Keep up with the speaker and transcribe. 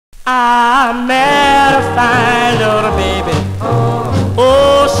I met a fine little baby.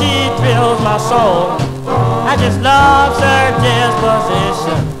 Oh, she thrills my soul. I just love her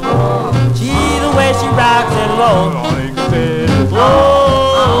disposition. Gee, the way she rocks and rolls. Oh, baby.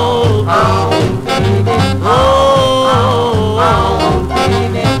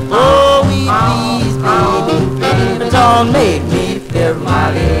 Oh, we please, baby. Don't make me feel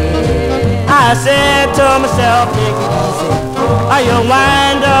mighty. I said to myself, take it easy, or you'll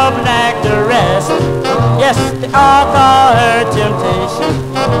wind up like the rest. Yes, they all call her temptation.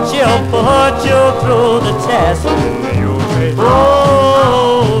 She'll put you through the test.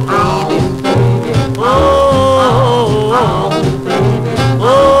 Oh, baby,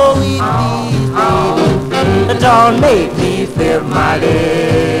 oh, we please, baby. Don't make me feel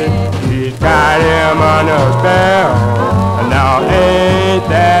mighty. She's got him on a spell, and now ain't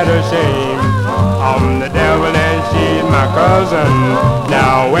that a shame? I'm the devil and she's my cousin.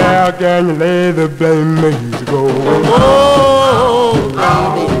 Now where can you lay the blame? He's go. Oh,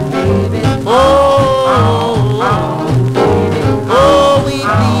 baby, baby. Oh, we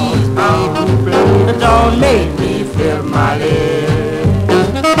please, baby. Don't make me feel mighty.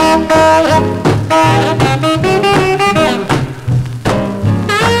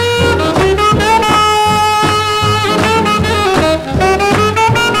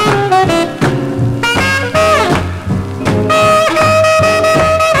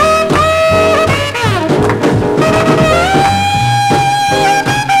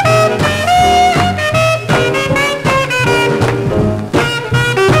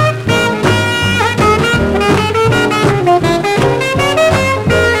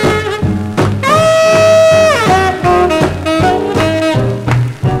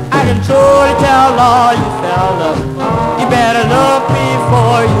 All you fellas, you better look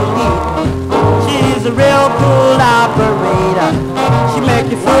before you leave. She's a real cool operator. She make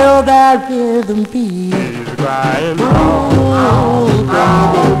you feel that rhythm beat. She's crying. Oh,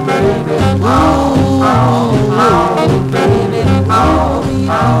 baby, baby. Oh, baby,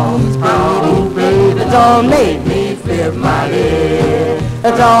 baby. Don't make me feel mighty.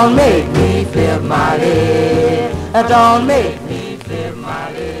 Don't make me feel mighty. Don't make me feel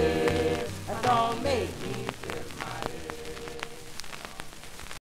mighty.